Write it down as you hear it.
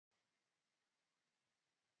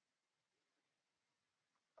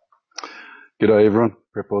G'day everyone,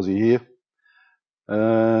 Prep Aussie here.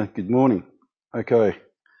 Good morning. Okay,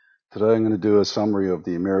 today I'm going to do a summary of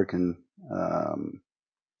the American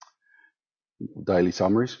daily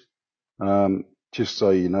summaries, just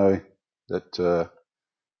so you know that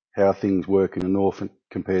how things work in the north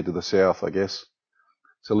compared to the south, I guess.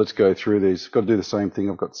 So let's go through these. Got to do the same thing.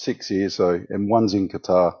 I've got 6 here, and one's in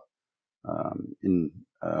Qatar, in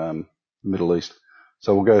the Middle East.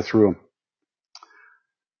 So we'll go through them.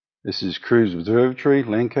 This is Cruise Observatory,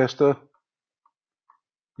 Lancaster,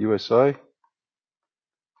 USA.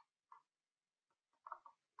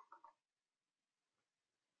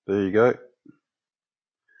 There you go.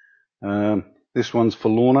 This one's for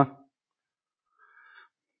Lorna,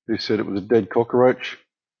 who said it was a dead cockroach.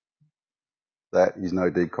 That is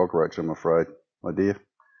no dead cockroach, I'm afraid, my dear.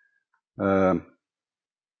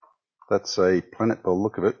 That's a planet by the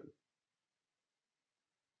look of it.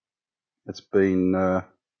 It's been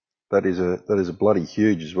that is a bloody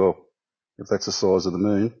huge as well. If that's the size of the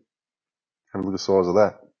moon, have a look at the size of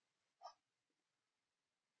that.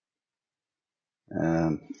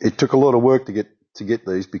 It took a lot of work to get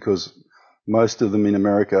these, because most of them in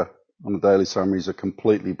America on the daily summaries are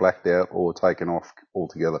completely blacked out or taken off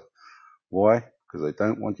altogether. Why? Because they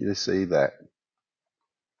don't want you to see that.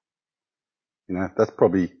 You know, that's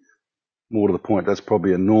probably more to the point. That's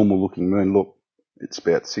probably a normal looking moon. Look, it's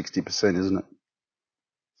about 60%, isn't it?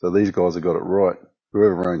 So these guys have got it right.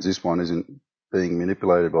 Whoever owns this one isn't being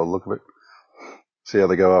manipulated by the look of it. See how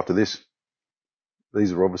they go after this.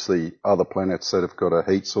 These are obviously other planets that have got a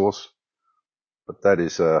heat source, but that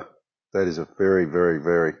is a very, very,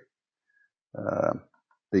 very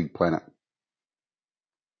big planet.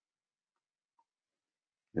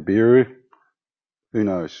 Nibiru, who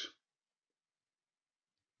knows?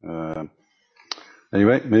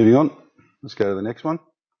 Anyway, moving on. Let's go to the next one.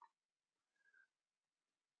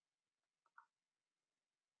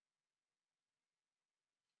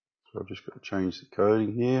 So I've just got to change the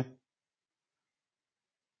coding here.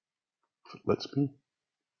 If it lets me.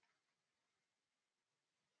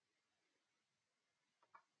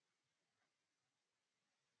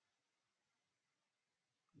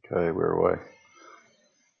 Okay, where are we?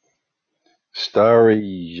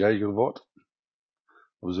 Starry Jagavot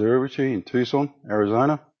Observatory in Tucson,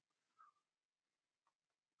 Arizona.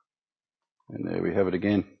 And there we have it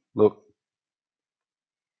again. Look,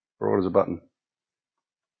 bright as a button.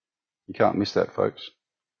 You can't miss that, folks.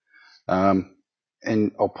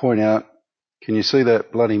 And I'll point out, can you see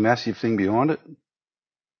that bloody massive thing behind it?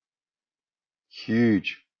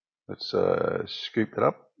 Huge. Let's scoop that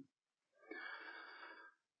up.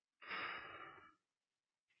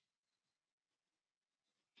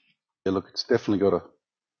 Yeah, look, it's definitely got a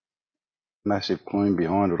massive plume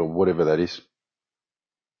behind it, or whatever that is.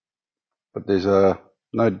 But there's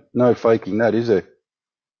no faking that, is there?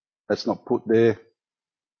 That's not put there.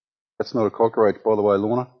 That's not a cockroach, by the way,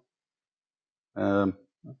 Lorna. Not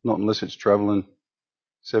unless it's travelling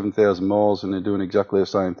 7,000 miles and they're doing exactly the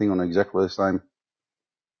same thing on exactly the same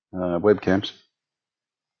webcams.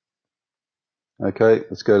 Okay,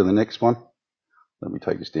 let's go to the next one. Let me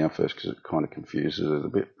take this down first because it kind of confuses it a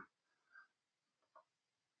bit.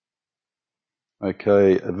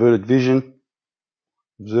 Okay, averted vision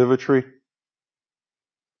observatory.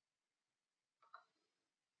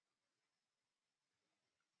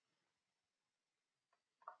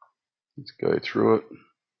 Let's go through it.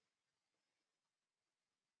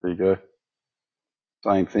 There you go.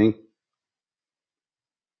 Same thing.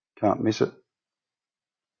 Can't miss it.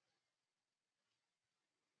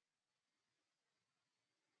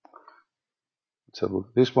 Let's have a look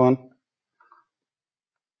at this one.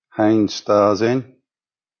 Haynes Stars N.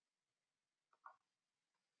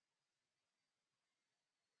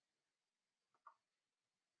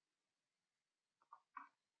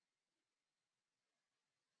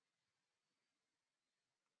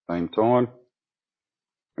 Same time.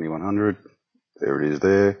 2100. There it is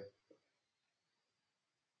there.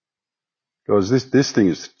 Guys, this thing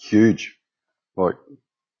is huge. Like,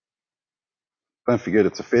 don't forget,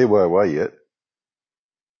 it's a fair way away yet.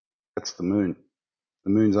 That's the moon. The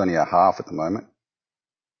moon's only a half at the moment.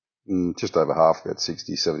 Just over half, about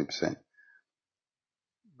 60, 70%.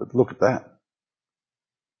 But look at that.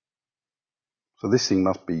 So this thing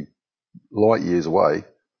must be light years away,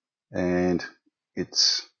 and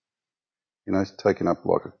it's, you know, it's taken up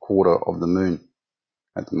like a quarter of the moon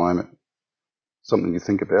at the moment. Something to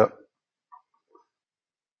think about.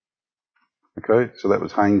 Okay, so that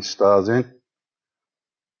was Haynes Stars N.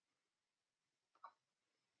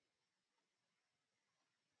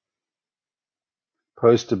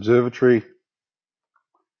 Post Observatory,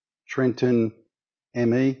 Trenton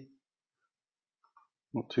ME.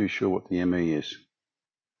 Not too sure what the ME is.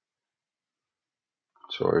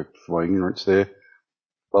 Sorry for my ignorance there.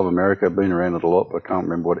 Love America, been around it a lot, but I can't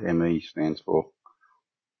remember what ME stands for.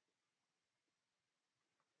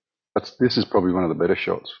 This is probably one of the better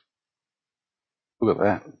shots. Look at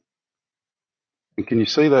that. And can you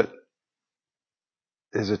see that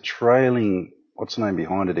there's a trailing, what's the name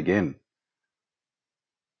behind it again?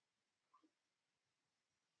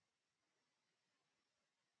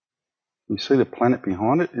 You see the planet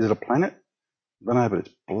behind it? Is it a planet? I don't know, but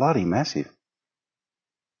it's bloody massive.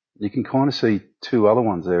 You can kind of see two other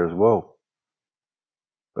ones there as well.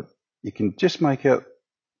 But you can just make out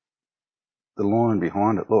the line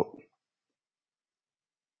behind it. Look.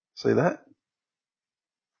 See that?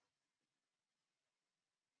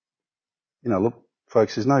 You know, look,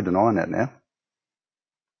 folks, there's no denying that now.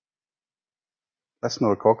 That's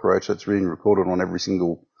not a cockroach. That's being recorded on every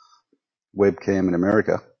single webcam in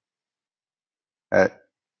America at,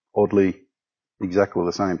 oddly, exactly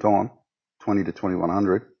the same time, 20 to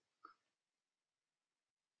 2100.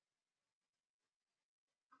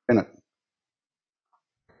 And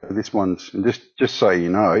this one's, and just so you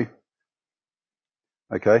know,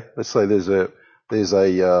 okay, let's say there's a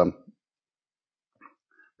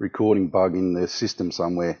recording bug in the system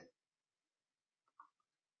somewhere.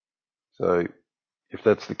 So if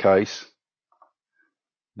that's the case,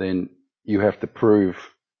 then you have to prove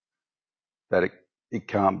that it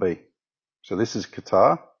can't be. So this is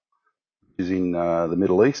Qatar, which is in the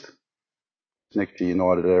Middle East. It's next to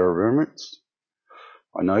United Arab Emirates.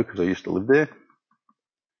 I know because I used to live there.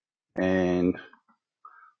 And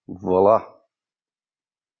voila.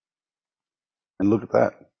 And look at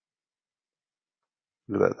that.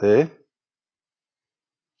 Look at that there.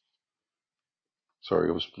 Sorry,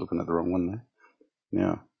 I was looking at the wrong one there.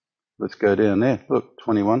 Now, let's go down there. Look,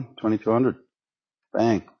 2200.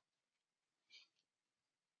 Bang.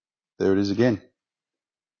 There it is again.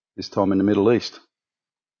 This time in the Middle East.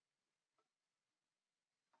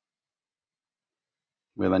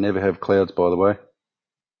 Where they never have clouds, by the way.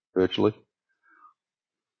 Virtually.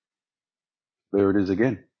 There it is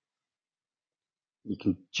again. You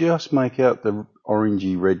can just make out the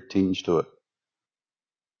orangey red tinge to it.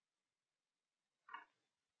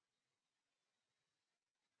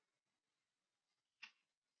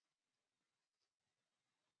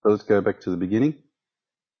 So let's go back to the beginning.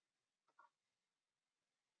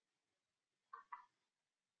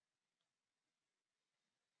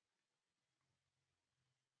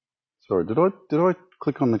 Sorry, did I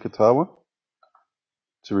click on the Qatar one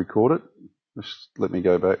to record it? Just let me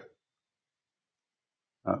go back.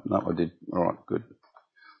 No, I did. All right, good.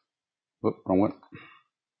 Whoop, wrong one.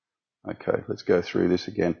 Okay, let's go through this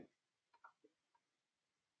again.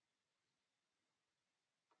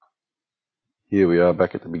 Here we are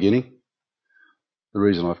back at the beginning. The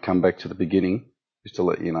reason I've come back to the beginning is to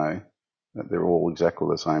let you know that they're all exactly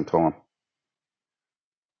the same time.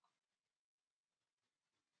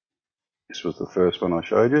 This was the first one I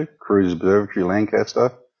showed you, Cruise Observatory,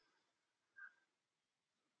 Lancaster.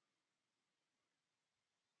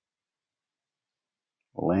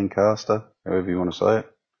 Or Lancaster, however you want to say it.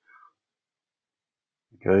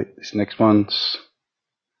 Okay, this next one's,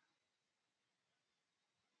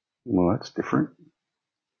 well, that's different.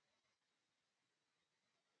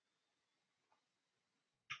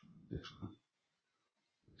 Let's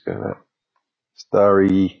go that.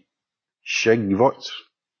 Starry Shagvots.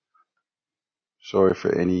 Sorry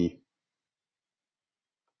for any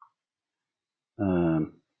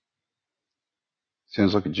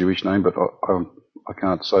sounds like a Jewish name, but I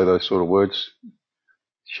can't say those sort of words.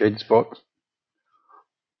 Shed spot.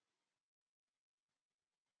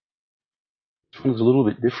 This one's a little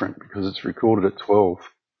bit different because it's recorded at 12.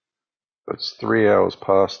 But it's 3 hours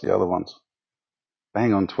past the other ones.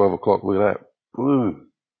 Bang on 12 o'clock, look at that. Boom.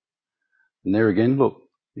 And there again, look,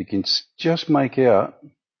 you can just make out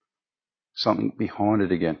something behind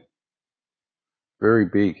it again. Very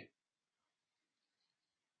big.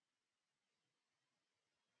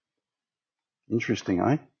 Interesting,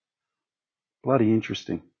 eh? Bloody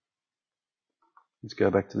interesting. Let's go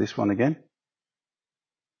back to this one again.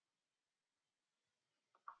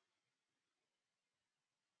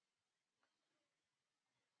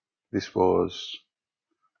 This was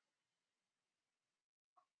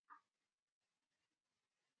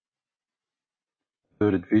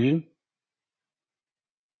Third Vision.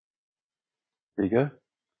 There you go.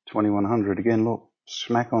 2100 again, look.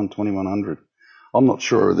 Smack on 2100. I'm not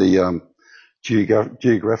sure of the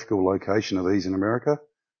geographical location of these in America.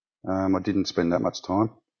 I didn't spend that much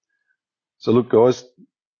time. So look, guys,